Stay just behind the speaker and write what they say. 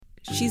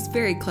She's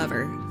very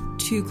clever,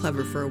 too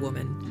clever for a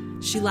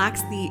woman. She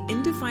lacks the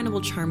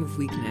indefinable charm of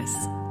weakness.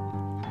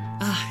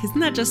 Isn't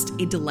that just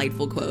a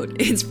delightful quote?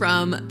 It's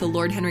from the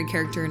Lord Henry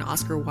character in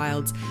Oscar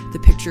Wilde's The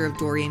Picture of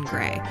Dorian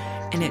Gray,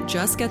 and it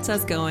just gets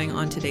us going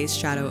on today's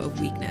Shadow of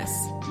Weakness.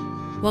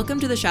 Welcome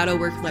to the Shadow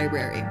Work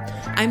Library.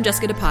 I'm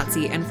Jessica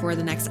DePazzi, and for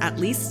the next at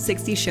least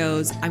 60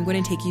 shows, I'm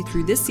going to take you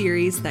through this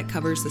series that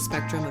covers the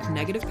spectrum of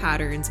negative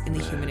patterns in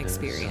the human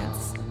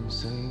experience.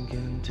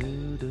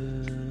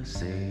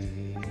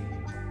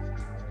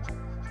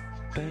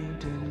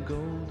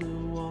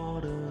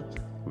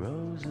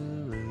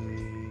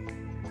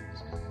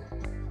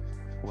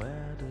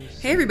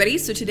 Hey everybody,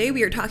 so today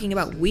we are talking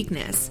about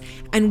weakness.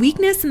 And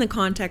weakness in the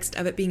context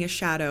of it being a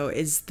shadow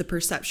is the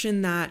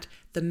perception that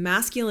the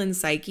masculine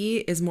psyche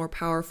is more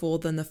powerful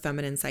than the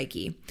feminine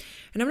psyche.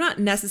 And I'm not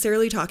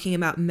necessarily talking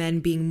about men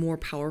being more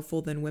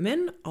powerful than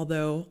women,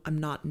 although I'm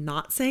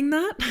not saying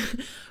that,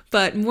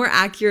 but more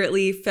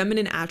accurately,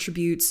 feminine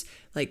attributes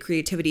like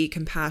creativity,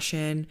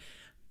 compassion,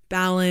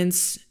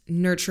 balance,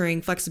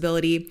 nurturing,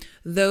 flexibility,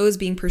 those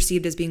being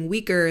perceived as being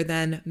weaker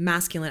than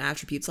masculine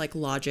attributes like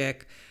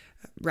logic,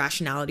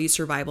 rationality,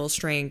 survival,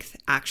 strength,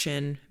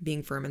 action,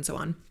 being firm, and so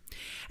on.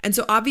 And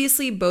so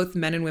obviously both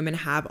men and women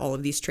have all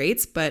of these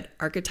traits, but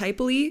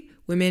archetypally,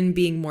 women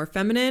being more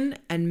feminine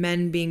and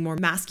men being more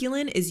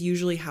masculine is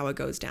usually how it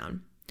goes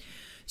down.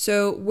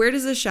 So where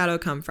does this shadow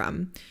come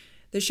from?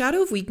 The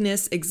shadow of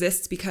weakness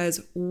exists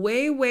because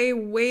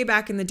way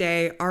back in the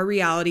day, our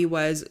reality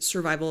was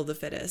survival of the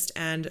fittest,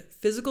 and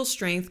physical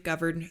strength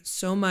governed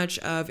so much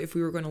of if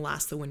we were going to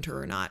last the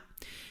winter or not.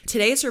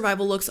 Today,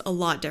 survival looks a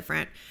lot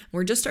different.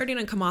 We're just starting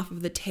to come off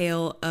of the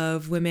tail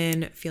of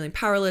women feeling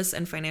powerless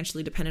and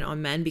financially dependent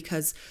on men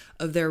because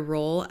of their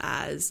role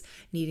as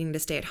needing to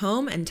stay at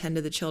home and tend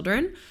to the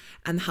children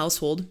and the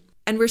household.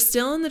 And we're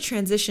still in the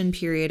transition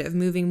period of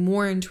moving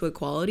more into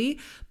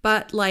equality,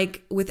 but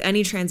like with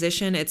any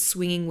transition, it's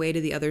swinging way to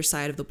the other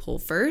side of the pole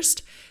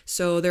first.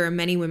 So there are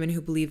many women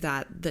who believe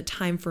that the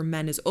time for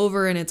men is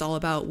over and it's all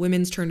about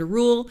women's turn to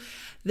rule.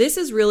 This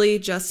is really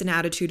just an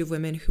attitude of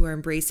women who are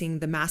embracing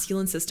the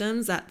masculine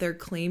systems that they're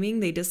claiming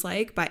they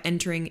dislike by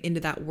entering into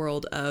that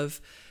world of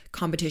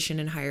competition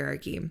and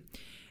hierarchy.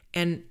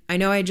 And I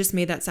know I just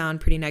made that sound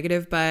pretty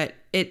negative, but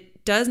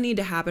it does need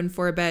to happen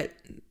for a bit.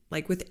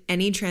 Like with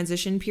any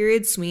transition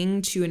period,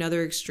 swinging to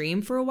another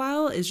extreme for a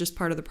while is just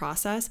part of the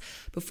process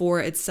before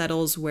it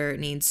settles where it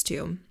needs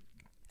to.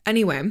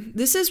 Anyway,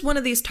 this is one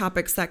of these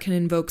topics that can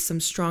invoke some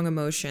strong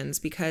emotions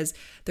because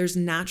there's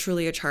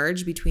naturally a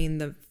charge between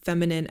the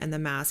feminine and the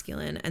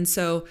masculine. And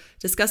so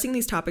discussing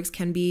these topics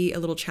can be a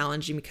little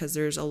challenging because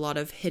there's a lot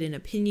of hidden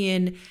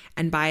opinion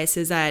and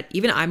biases that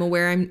even I'm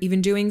aware I'm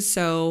even doing.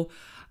 So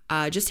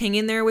just hang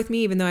in there with me,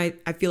 even though I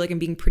feel like I'm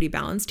being pretty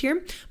balanced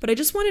here. But I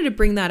just wanted to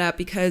bring that up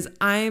because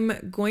I'm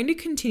going to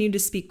continue to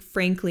speak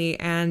frankly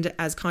and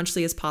as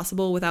consciously as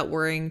possible without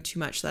worrying too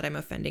much that I'm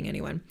offending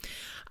anyone.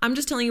 I'm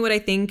just telling you what I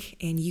think,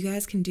 and you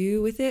guys can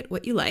do with it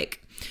what you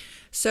like.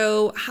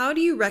 So how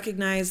do you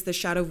recognize the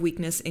shadow of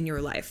weakness in your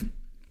life?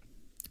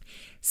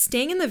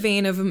 Staying in the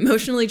vein of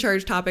emotionally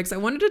charged topics, I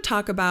wanted to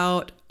talk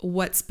about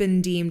what's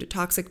been deemed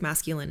toxic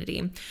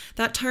masculinity.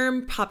 That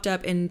term popped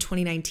up in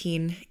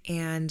 2019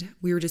 and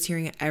we were just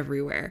hearing it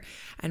everywhere.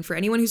 And for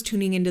anyone who's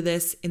tuning into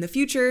this in the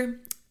future,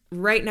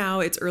 right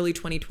now it's early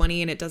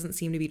 2020 and it doesn't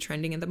seem to be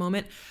trending at the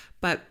moment.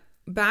 But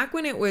back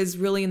when it was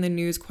really in the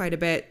news quite a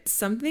bit,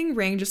 something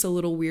rang just a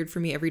little weird for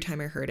me every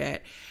time I heard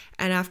it.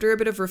 And after a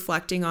bit of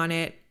reflecting on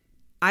it,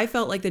 I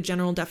felt like the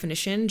general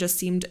definition just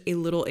seemed a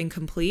little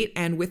incomplete.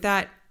 And with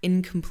that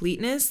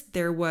incompleteness,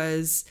 there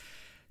was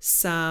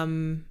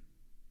actually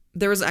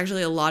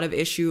a lot of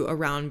issue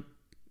around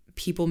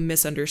people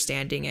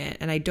misunderstanding it.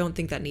 And I don't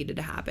think that needed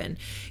to happen.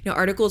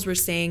 Articles were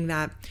saying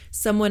that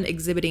someone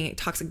exhibiting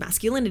toxic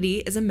masculinity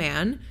is a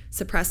man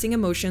suppressing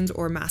emotions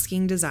or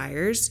masking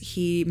desires.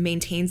 He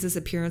maintains this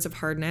appearance of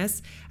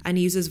hardness and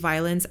uses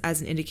violence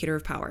as an indicator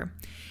of power.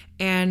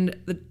 And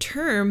the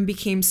term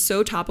became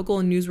so topical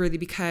and newsworthy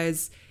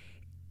because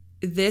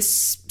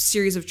this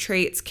series of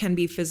traits can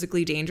be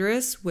physically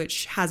dangerous,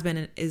 which has been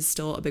and is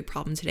still a big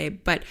problem today.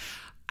 But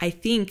I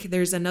think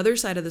there's another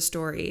side of the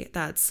story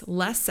that's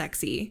less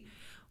sexy,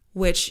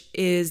 which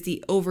is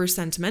the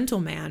over-sentimental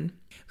man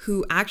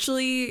who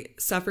actually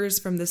suffers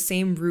from the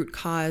same root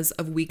cause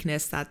of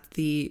weakness that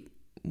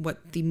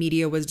what the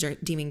media was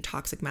deeming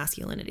toxic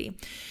masculinity.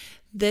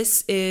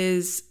 These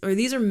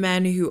are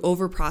men who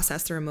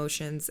overprocess their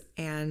emotions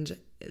and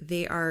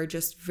they are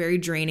just very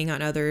draining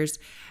on others,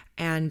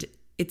 and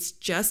it's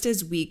just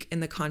as weak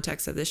in the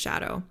context of the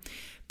shadow.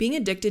 Being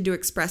addicted to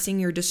expressing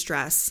your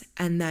distress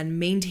and then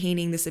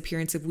maintaining this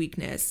appearance of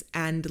weakness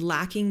and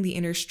lacking the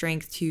inner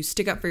strength to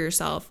stick up for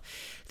yourself,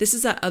 this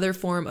is that other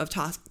form of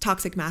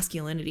toxic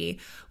masculinity,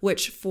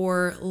 which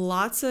for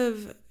lots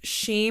of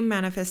shame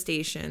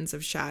manifestations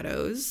of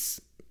shadows,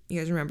 you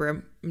guys remember,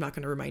 I'm not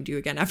going to remind you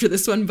again after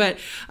this one, but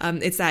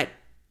it's that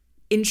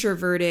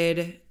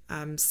introverted,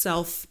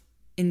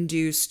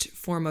 induced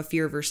form of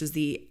fear versus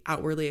the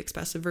outwardly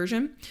expressive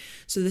version.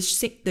 So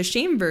the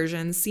shame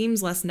version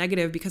seems less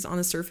negative because on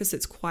the surface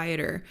it's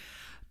quieter.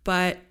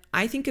 But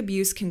I think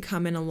abuse can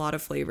come in a lot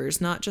of flavors,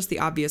 not just the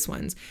obvious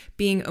ones.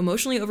 Being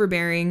emotionally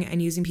overbearing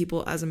and using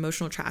people as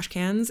emotional trash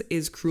cans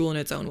is cruel in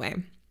its own way.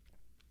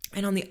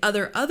 And on the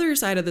other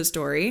side of the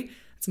story,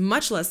 it's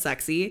much less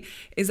sexy,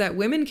 is that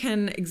women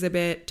can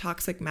exhibit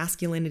toxic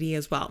masculinity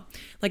as well.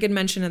 Like I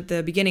mentioned at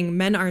the beginning,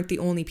 men aren't the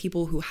only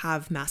people who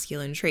have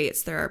masculine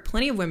traits. There are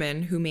plenty of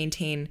women who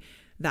maintain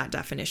that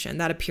definition,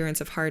 that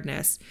appearance of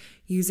hardness,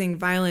 using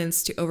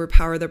violence to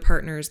overpower their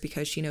partners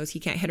because she knows he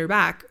can't hit her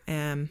back,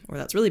 or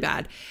that's really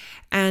bad.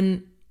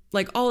 And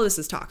like all of this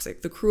is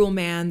toxic. The cruel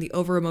man, the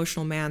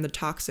over-emotional man, the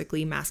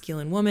toxically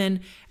masculine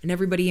woman, and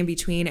everybody in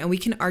between. And we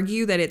can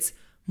argue that it's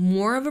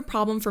more of a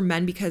problem for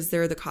men because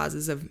they're the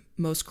causes of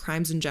most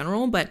crimes in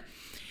general. But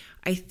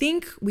I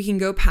think we can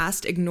go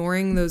past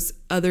ignoring those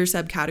other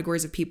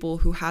subcategories of people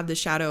who have the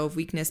shadow of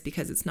weakness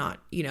because it's not,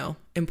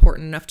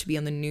 important enough to be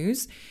on the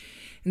news.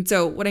 And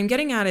so what I'm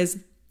getting at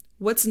is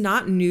what's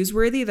not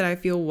newsworthy that I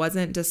feel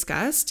wasn't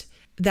discussed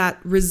that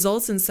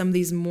results in some of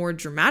these more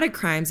dramatic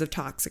crimes of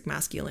toxic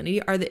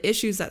masculinity are the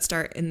issues that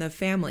start in the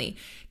family.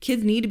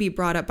 Kids need to be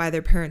brought up by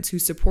their parents who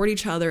support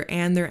each other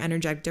and their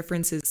energetic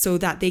differences so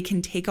that they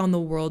can take on the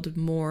world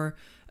more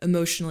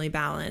emotionally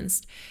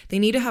balanced. They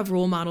need to have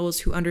role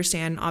models who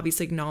understand and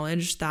obviously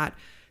acknowledge that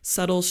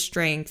subtle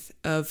strength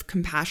of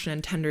compassion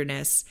and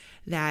tenderness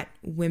that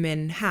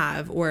women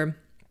have, or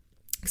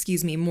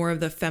more of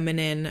the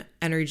feminine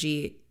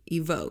energy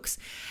evokes.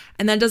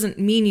 And that doesn't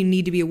mean you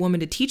need to be a woman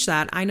to teach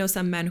that. I know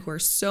some men who are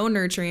so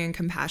nurturing and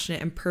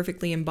compassionate and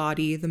perfectly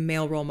embody the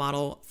male role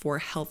model for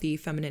healthy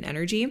feminine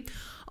energy.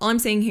 All I'm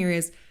saying here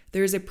is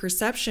there's a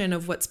perception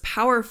of what's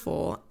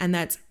powerful, and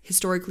that's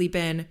historically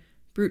been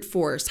brute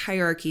force,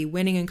 hierarchy,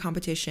 winning in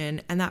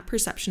competition, and that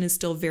perception is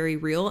still very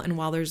real. And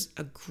while there's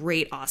a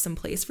great, awesome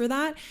place for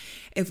that,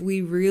 if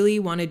we really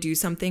want to do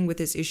something with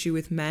this issue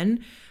with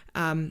men,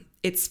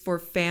 it's for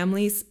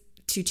families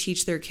to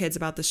teach their kids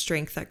about the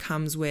strength that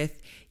comes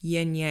with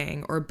yin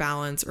yang or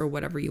balance or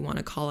whatever you want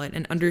to call it,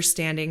 and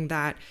understanding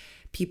that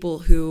people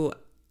who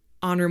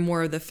honor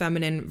more of the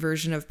feminine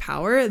version of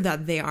power,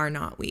 that they are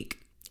not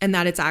weak and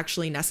that it's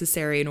actually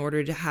necessary in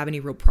order to have any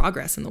real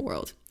progress in the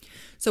world.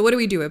 So what do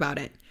we do about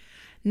it?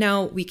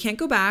 Now, we can't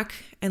go back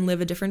and live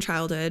a different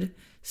childhood.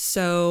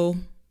 So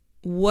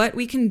what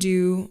we can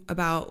do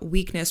about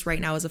weakness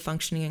right now as a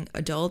functioning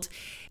adult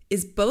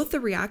is both the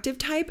reactive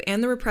type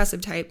and the repressive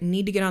type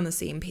need to get on the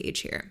same page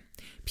here.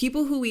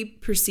 People who we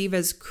perceive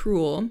as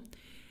cruel,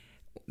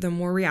 the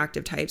more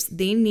reactive types,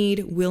 they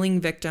need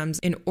willing victims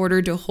in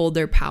order to hold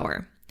their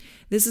power.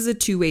 This is a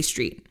two-way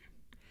street.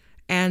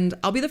 And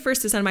I'll be the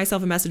first to send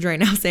myself a message right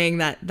now saying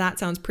that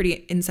sounds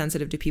pretty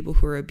insensitive to people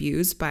who are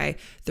abused by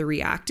the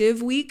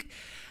reactive weak.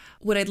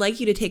 What I'd like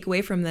you to take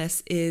away from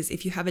this is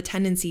if you have a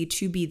tendency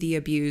to be the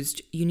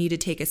abused, you need to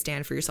take a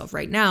stand for yourself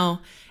right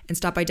now and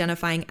stop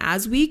identifying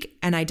as weak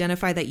and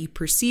identify that you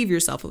perceive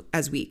yourself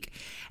as weak.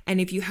 And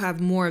if you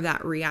have more of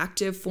that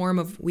reactive form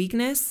of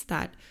weakness,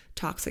 that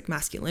toxic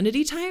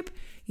masculinity type,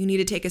 you need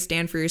to take a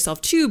stand for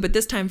yourself too, but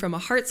this time from a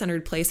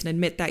heart-centered place, and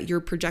admit that you're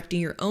projecting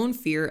your own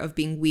fear of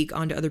being weak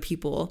onto other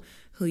people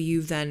who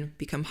you've then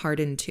become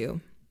hardened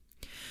to.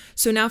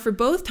 So now for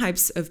both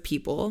types of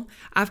people,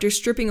 after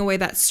stripping away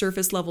that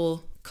surface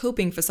level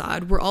coping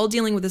facade, we're all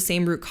dealing with the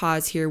same root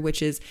cause here,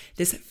 which is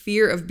this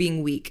fear of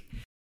being weak.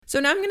 So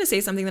now I'm going to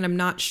say something that I'm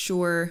not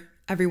sure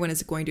everyone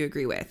is going to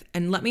agree with,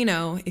 and let me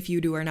know if you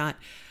do or not.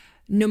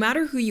 No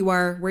matter who you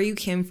are, where you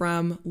came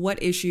from,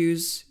 what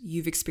issues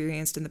you've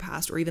experienced in the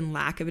past, or even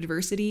lack of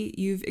adversity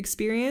you've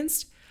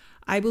experienced,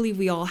 I believe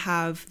we all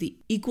have the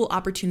equal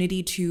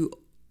opportunity to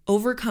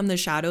overcome the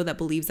shadow that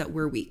believes that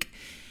we're weak.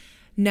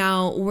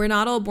 Now, we're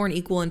not all born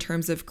equal in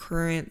terms of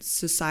current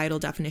societal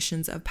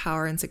definitions of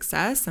power and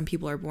success. Some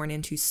people are born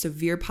into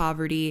severe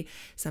poverty.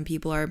 Some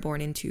people are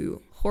born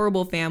into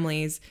horrible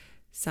families.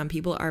 Some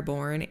people are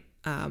born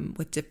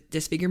with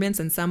disfigurements,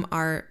 and some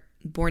are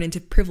born into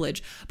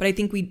privilege. But I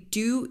think we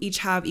do each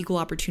have equal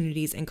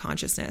opportunities in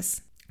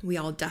consciousness. We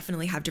all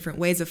definitely have different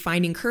ways of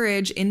finding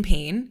courage in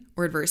pain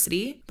or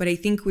adversity, but I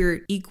think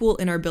we're equal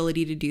in our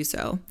ability to do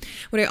so.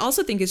 What I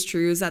also think is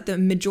true is that the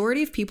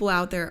majority of people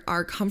out there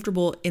are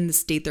comfortable in the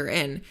state they're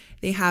in.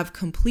 They have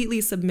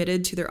completely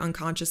submitted to their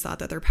unconscious thought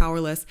that they're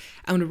powerless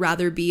and would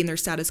rather be in their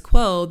status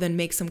quo than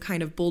make some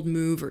kind of bold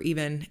move or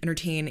even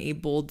entertain a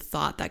bold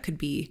thought that could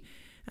be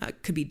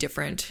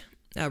different,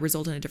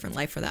 result in a different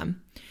life for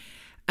them.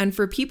 And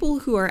for people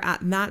who are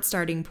at that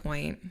starting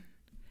point,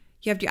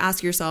 you have to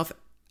ask yourself,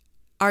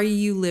 are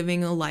you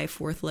living a life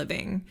worth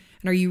living?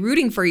 And are you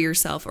rooting for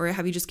yourself, or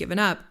have you just given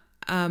up?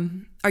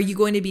 Are you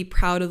going to be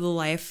proud of the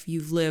life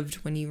you've lived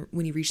when you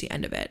reach the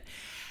end of it?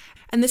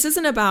 And this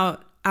isn't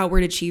about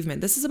outward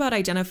achievement. This is about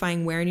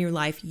identifying where in your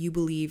life you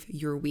believe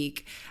you're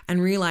weak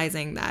and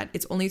realizing that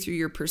it's only through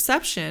your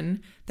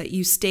perception that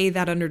you stay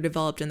that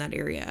underdeveloped in that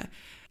area.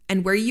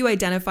 And where you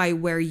identify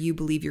where you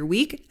believe you're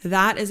weak,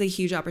 that is a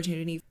huge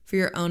opportunity for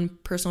your own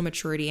personal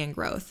maturity and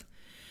growth.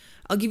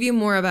 I'll give you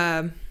more of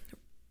a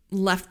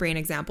left brain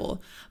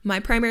example. My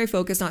primary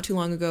focus not too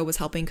long ago was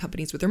helping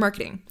companies with their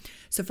marketing.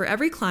 So for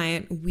every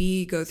client,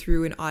 we go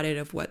through an audit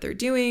of what they're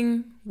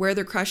doing, where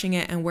they're crushing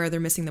it, and where they're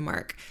missing the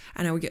mark.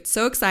 And I would get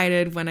so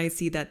excited when I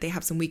see that they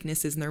have some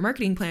weaknesses in their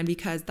marketing plan,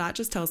 because that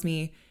just tells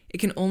me it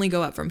can only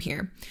go up from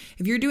here.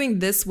 If you're doing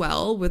this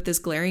well with this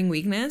glaring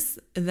weakness,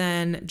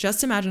 then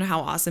just imagine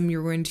how awesome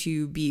you're going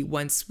to be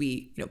once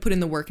we, put in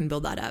the work and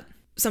build that up.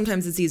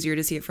 Sometimes it's easier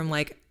to see it from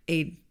like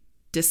a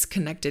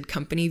disconnected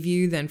company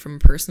view than from a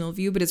personal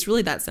view, but it's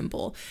really that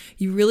simple.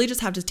 You really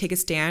just have to take a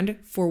stand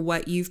for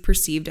what you've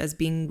perceived as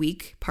being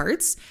weak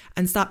parts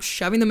and stop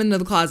shoving them into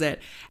the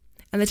closet.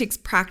 And that takes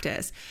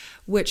practice,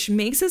 which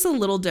makes us a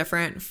little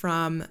different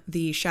from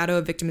the shadow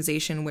of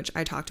victimization, which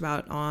I talked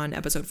about on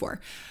episode 4,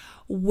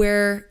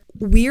 where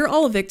we're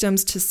all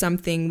victims to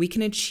something. We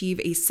can achieve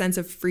a sense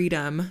of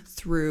freedom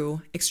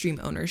through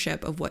extreme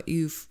ownership of what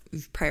you've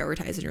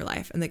prioritized in your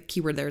life. And the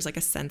keyword there is like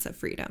a sense of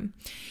freedom.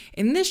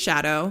 In this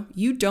shadow,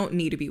 you don't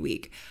need to be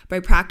weak. By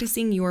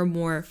practicing your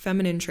more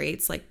feminine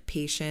traits like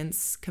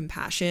patience,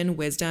 compassion,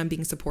 wisdom,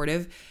 being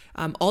supportive,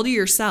 all to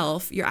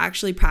yourself, you're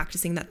actually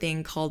practicing that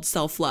thing called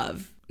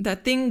self-love.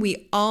 That thing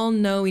we all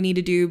know we need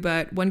to do,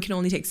 but one can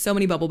only take so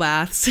many bubble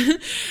baths.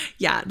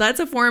 Yeah,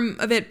 that's a form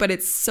of it, but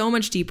it's so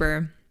much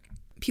deeper.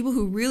 People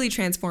who really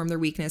transform their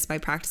weakness by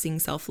practicing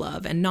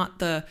self-love, and not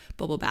the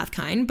bubble bath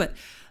kind, but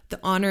the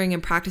honoring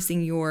and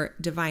practicing your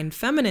divine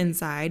feminine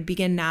side,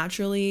 begin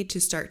naturally to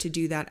start to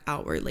do that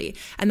outwardly.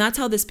 And that's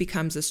how this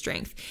becomes a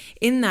strength.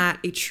 In that,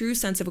 a true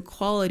sense of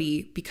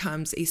equality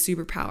becomes a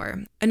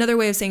superpower. Another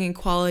way of saying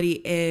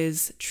equality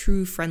is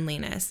true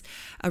friendliness,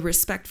 a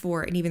respect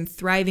for and even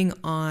thriving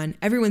on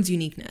everyone's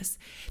uniqueness.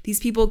 These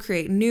people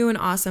create new and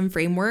awesome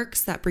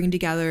frameworks that bring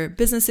together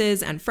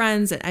businesses and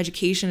friends and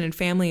education and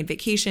family and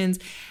vacations,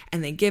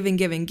 and they give and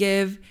give and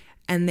give.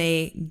 And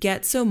they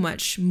get so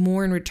much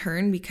more in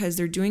return because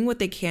they're doing what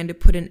they can to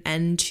put an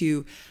end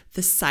to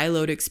the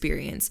siloed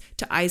experience,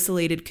 to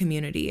isolated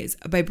communities,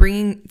 by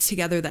bringing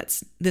together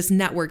this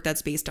network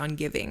that's based on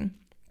giving.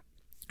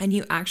 And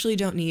you actually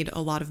don't need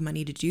a lot of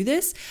money to do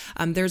this.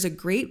 There's a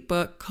great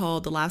book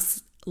called The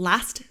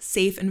Last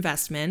Safe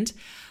Investment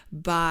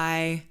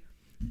by,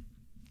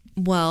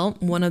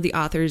 one of the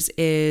authors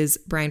is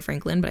Brian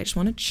Franklin, but I just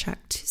want to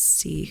check to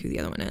see who the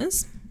other one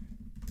is.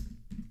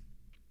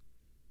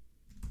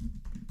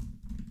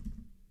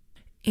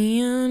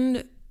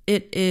 And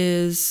it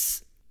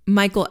is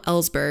Michael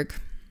Ellsberg.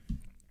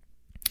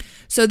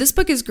 So this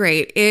book is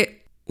great.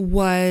 It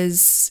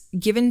was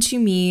given to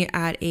me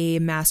at a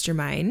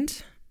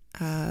mastermind,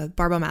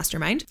 Barbell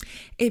Mastermind.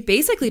 It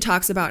basically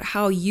talks about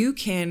how you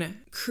can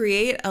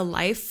create a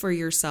life for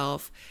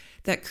yourself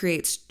that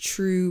creates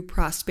true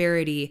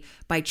prosperity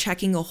by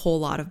checking a whole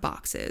lot of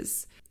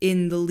boxes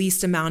in the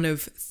least amount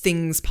of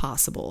things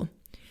possible.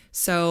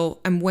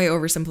 So I'm way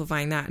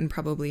oversimplifying that and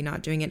probably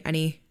not doing it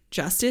any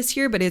justice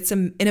here, but it's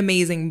an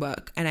amazing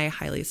book and I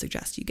highly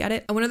suggest you get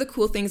it. And one of the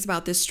cool things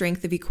about this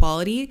strength of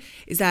equality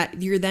is that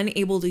you're then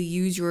able to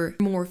use your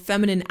more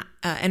feminine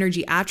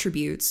energy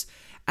attributes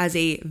as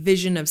a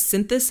vision of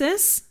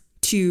synthesis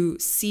to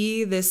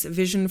see this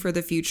vision for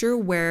the future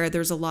where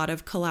there's a lot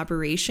of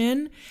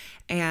collaboration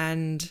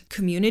and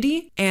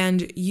community,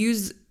 and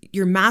use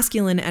your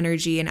masculine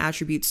energy and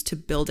attributes to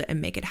build it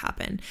and make it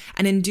happen.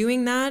 And in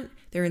doing that,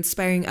 they're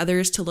inspiring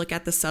others to look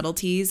at the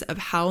subtleties of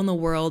how in the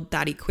world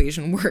that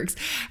equation works.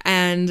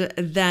 And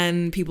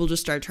then people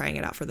just start trying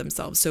it out for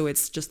themselves. So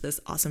it's just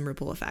this awesome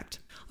ripple effect.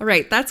 All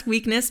right, that's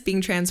weakness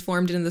being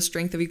transformed into the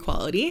strength of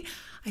equality.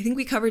 I think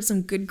we covered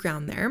some good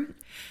ground there.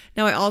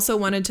 Now, I also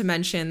wanted to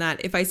mention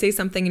that if I say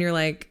something and you're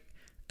like,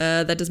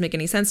 that doesn't make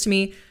any sense to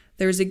me,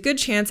 there's a good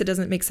chance it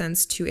doesn't make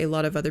sense to a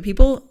lot of other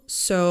people.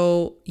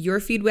 So your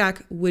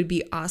feedback would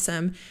be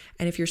awesome.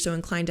 And if you're so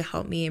inclined to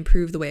help me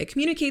improve the way I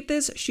communicate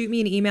this, shoot me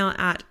an email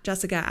at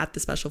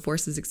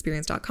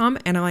jessica@thespecialforcesexperience.com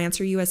and I'll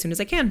answer you as soon as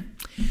I can.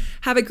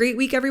 Have a great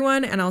week,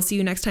 everyone. And I'll see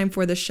you next time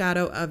for the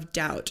Shadow of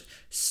Doubt.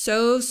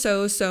 So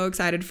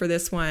excited for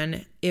this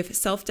one. If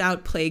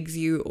self-doubt plagues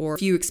you, or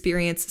if you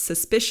experience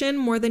suspicion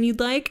more than you'd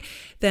like,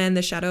 then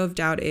the Shadow of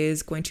Doubt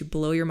is going to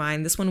blow your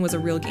mind. This one was a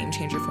real game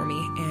changer for me,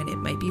 and it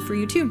might be for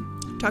you too.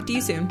 Talk to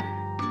you soon.